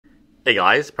Hey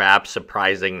guys, perhaps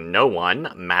surprising no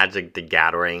one, Magic the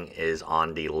Gathering is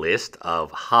on the list of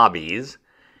hobbies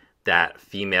that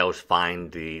females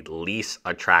find the least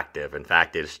attractive. In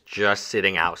fact, it's just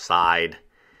sitting outside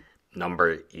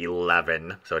number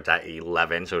 11. So it's at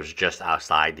 11, so it's just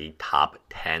outside the top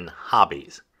 10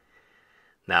 hobbies.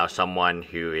 Now, someone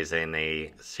who is in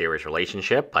a serious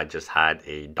relationship, I just had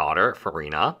a daughter,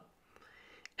 Farina,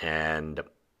 and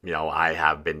I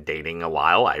have been dating a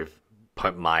while. I've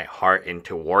put my heart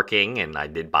into working, and I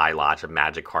did buy lots of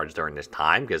Magic cards during this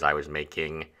time because I was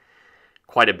making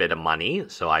quite a bit of money.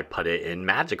 So I put it in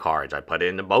Magic cards, I put it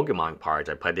in the Pokemon cards,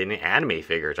 I put it in anime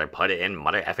figures, I put it in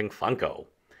mother effing Funko.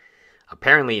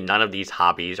 Apparently, none of these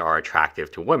hobbies are attractive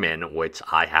to women, which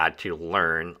I had to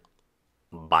learn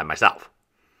by myself.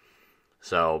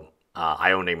 So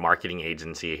I own a marketing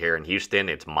agency here in Houston.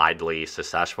 It's mildly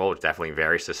successful. It's definitely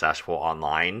very successful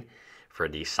online for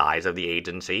the size of the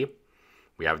agency.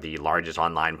 We have the largest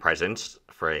online presence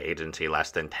for an agency less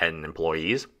than 10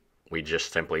 employees. We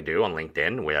just simply do on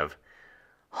LinkedIn. We have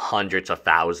hundreds of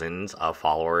thousands of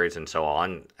followers and so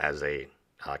on as a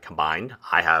combined.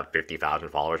 I have 50,000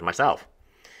 followers myself.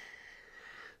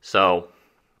 So,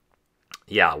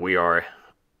 yeah, we are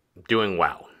doing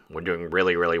well. We're doing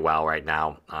really, really well right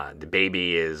now. The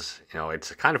baby is,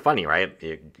 it's kind of funny, right?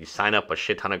 You sign up a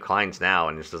shit ton of clients now,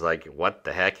 and it's just like, what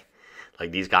the heck?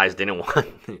 Like, these guys didn't want,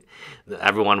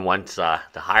 everyone wants to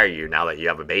hire you now that you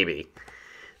have a baby.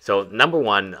 So, number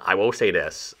one, I will say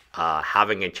this.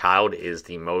 Having a child is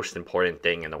the most important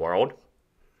thing in the world.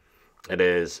 It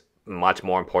is much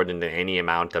more important than any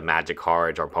amount of Magic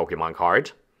cards or Pokemon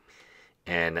cards.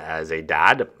 And as a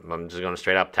dad, I'm just going to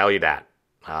straight up tell you that.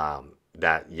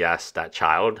 That yes, that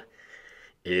child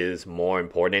is more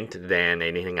important than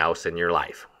anything else in your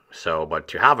life. So, but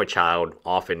to have a child,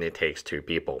 often it takes two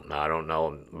people. Now, I don't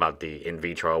know about the in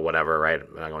vitro, whatever, right?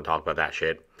 I'm not going to talk about that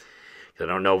shit because I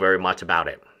don't know very much about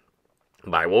it.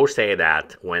 But I will say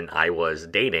that when I was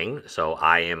dating, so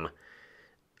I am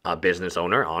a business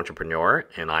owner, entrepreneur,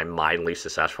 and I'm mildly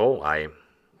successful. I'm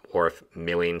worth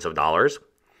millions of dollars.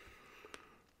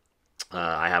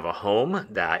 I have a home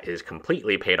that is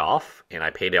completely paid off, and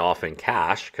I paid it off in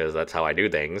cash because that's how I do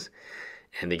things.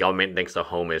 And the government thinks the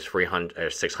home is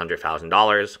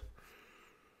 $600,000.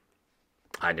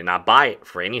 I did not buy it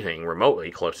for anything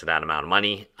remotely close to that amount of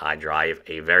money. I drive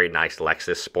a very nice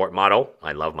Lexus sport model.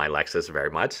 I love my Lexus very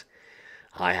much.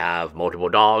 I have multiple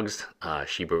dogs,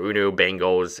 Shiba Inu,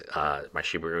 Bengals. My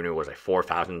Shiba Inu was a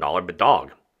 $4,000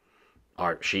 dog.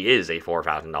 Or she is a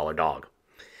 $4,000 dog.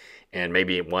 And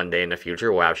maybe one day in the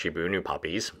future we'll have Shiba Inu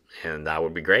puppies, and that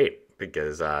would be great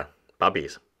because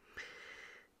puppies.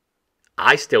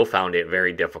 I still found it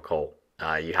very difficult.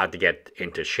 You have to get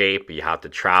into shape, you have to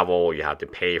travel, you have to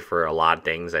pay for a lot of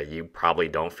things that you probably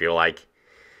don't feel like.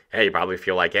 Hey, you probably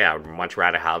feel like, yeah, I'd much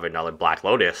rather have another Black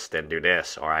Lotus than do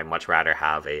this, or I'd much rather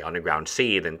have a Underground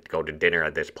Sea than go to dinner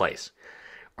at this place.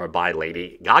 Or buy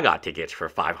Lady Gaga tickets for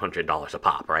 $500 a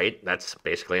pop, right? That's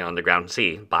basically an Underground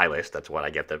Sea buylist. That's what I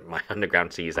get my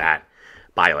Underground Seas at,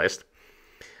 buylist.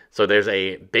 So there's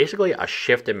basically a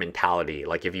shift in mentality.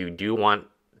 Like if you do want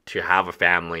to have a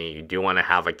family, you do want to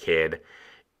have a kid,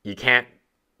 you can't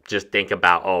just think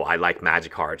about, oh, I like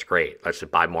Magic cards, great, let's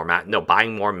just buy more. No,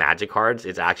 buying more Magic cards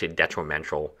is actually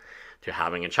detrimental to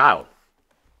having a child.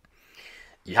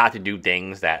 You have to do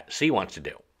things that she wants to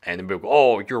do. And then people go,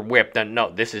 oh, you're whipped. No,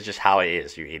 this is just how it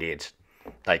is, you idiots.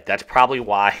 Like, that's probably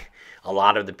why a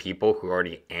lot of the people who are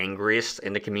the angriest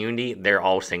in the community, they're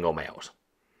all single males.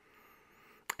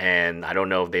 And I don't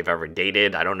know if they've ever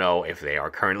dated. I don't know if they are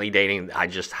currently dating. I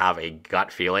just have a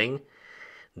gut feeling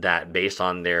that based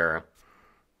on their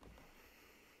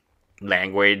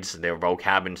language, their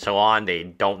vocab, and so on, they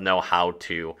don't know how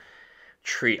to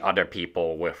treat other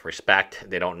people with respect.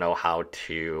 They don't know how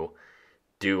to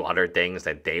do other things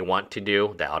that they want to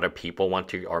do, that other people want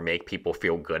to, or make people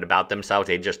feel good about themselves.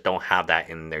 They just don't have that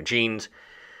in their genes.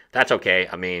 That's okay.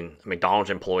 I mean, McDonald's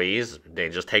employees, they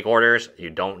just take orders. You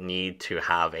don't need to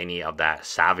have any of that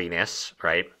savviness,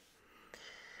 right?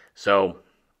 So,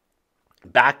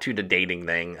 back to the dating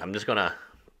thing. I'm just going to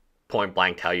point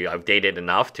blank tell you, I've dated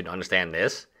enough to understand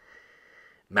this.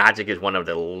 Magic is one of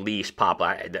the least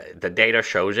popular. The data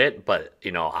shows it, but,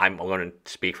 I'm going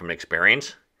to speak from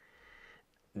experience.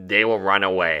 They will run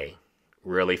away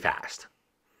really fast.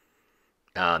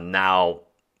 Now,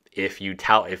 if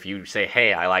you say,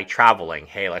 hey, I like traveling.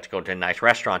 Hey, let's go to a nice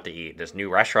restaurant to eat. This new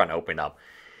restaurant opened up.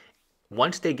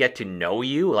 Once they get to know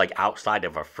you, like outside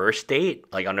of a first date,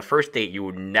 like on the first date, you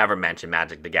would never mention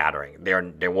Magic the Gathering.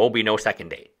 There will be no second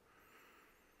date.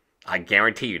 I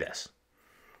guarantee you this,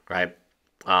 right?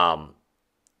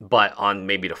 But on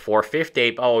maybe the 4th, 5th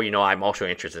date, oh, I'm also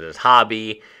interested in this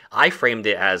hobby. I framed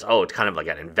it as, oh, it's kind of like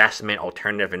an investment,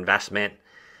 alternative investment,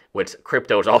 which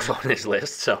crypto is also on this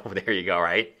list. So there you go,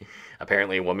 right?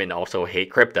 Apparently women also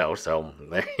hate crypto. So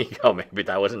there you go. Maybe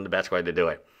that wasn't the best way to do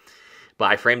it.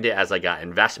 But I framed it as like an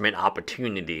investment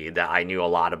opportunity that I knew a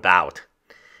lot about.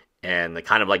 And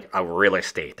kind of like a real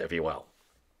estate, if you will.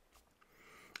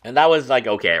 And that was like,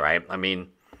 okay, right? I mean,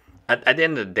 at the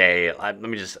end of the day, let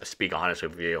me just speak honest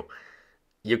with you.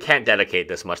 You can't dedicate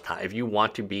this much time. If you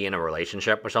want to be in a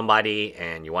relationship with somebody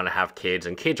and you want to have kids,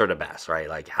 and kids are the best, right?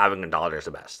 Like having a daughter is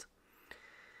the best.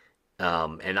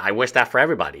 And I wish that for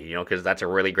everybody, because that's a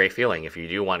really great feeling. If you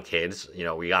do want kids,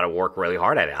 we got to work really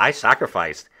hard at it. I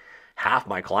sacrificed half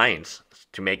my clients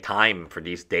to make time for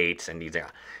these dates and these.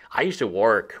 I used to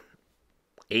work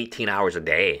 18 hours a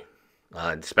day,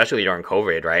 especially during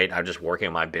COVID, right? I was just working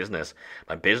on my business.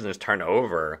 My business turned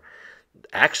over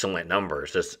excellent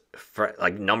numbers, just for,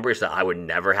 like numbers that I would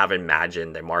never have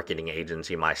imagined a marketing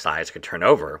agency my size could turn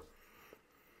over.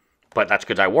 But that's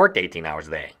because I worked 18 hours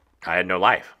a day. I had no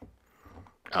life.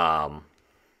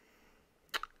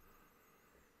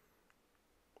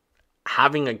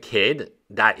 Having a kid,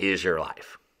 that is your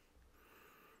life.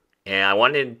 And I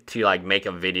wanted to like make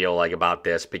a video like about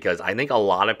this because I think a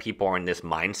lot of people are in this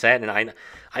mindset, and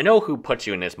I know who puts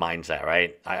you in this mindset,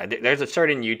 right? There's a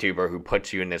certain YouTuber who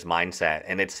puts you in this mindset,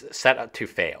 and it's set up to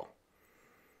fail.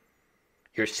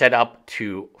 You're set up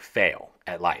to fail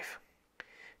at life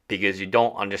because you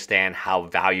don't understand how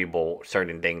valuable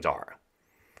certain things are.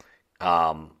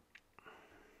 I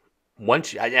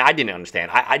didn't understand.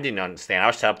 I didn't understand. I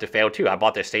was set up to fail too. I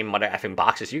bought the same mother effing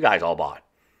boxes you guys all bought.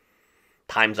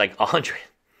 Times like 100.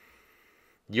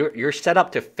 You're set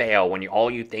up to fail when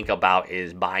all you think about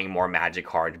is buying more Magic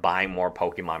cards, buying more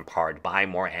Pokemon cards, buying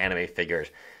more anime figures,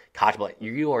 cosplay.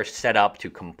 You are set up to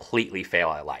completely fail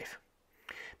at life.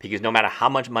 Because no matter how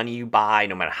much money you buy,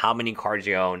 no matter how many cards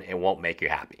you own, it won't make you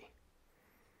happy.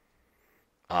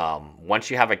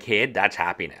 Once you have a kid, that's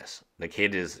happiness. The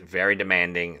kid is very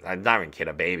demanding. Not even a kid,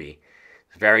 a baby.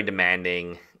 It's very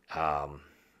demanding. I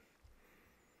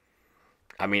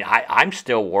mean, I'm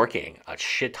still working a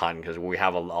shit ton because we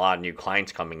have a lot of new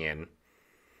clients coming in.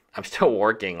 I'm still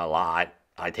working a lot.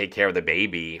 I take care of the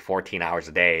baby 14 hours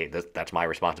a day. That's my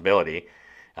responsibility.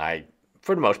 I,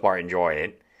 for the most part, enjoy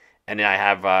it. And then I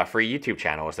have free YouTube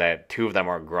channels that 2 of them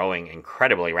are growing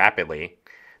incredibly rapidly.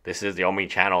 This is the only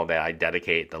channel that I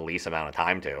dedicate the least amount of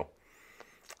time to.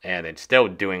 And it's still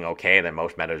doing okay than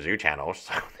most MetaZoo channels.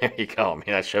 So there you go. I mean,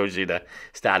 that shows you the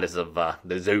status of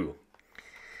the zoo.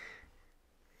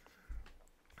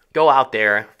 Go out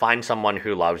there, find someone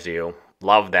who loves you,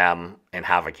 love them, and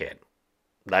have a kid.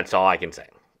 That's all I can say.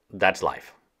 That's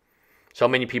life. So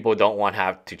many people don't want to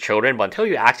have 2 children, but until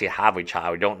you actually have a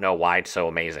child, you don't know why it's so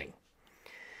amazing.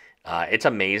 It's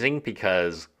amazing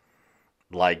because,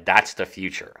 like, that's the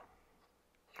future,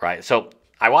 right? So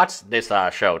I watched this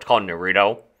show. It's called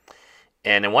Naruto.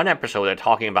 And in one episode, they're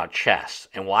talking about chess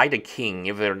and why the king,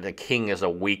 even the king is the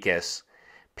weakest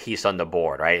piece on the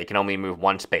board, right? It can only move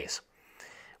 1 space.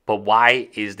 But why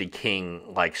is the king,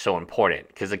 like, so important?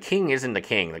 Because the king isn't the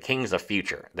king. The king is the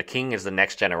future. The king is the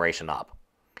next generation up.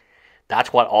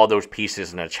 That's what all those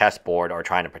pieces in a chessboard are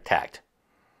trying to protect.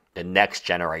 The next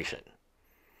generation.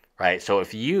 Right? So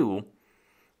if you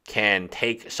can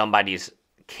take somebody's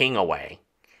king away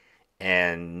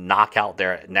and knock out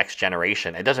their next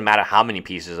generation, it doesn't matter how many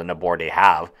pieces on the board they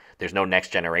have. There's no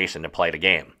next generation to play the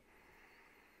game.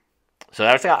 So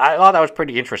I thought that was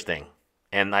pretty interesting.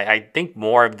 And I think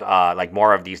more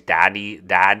of these dad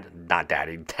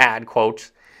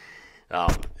quotes.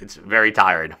 It's very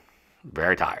tired.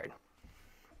 Very tired.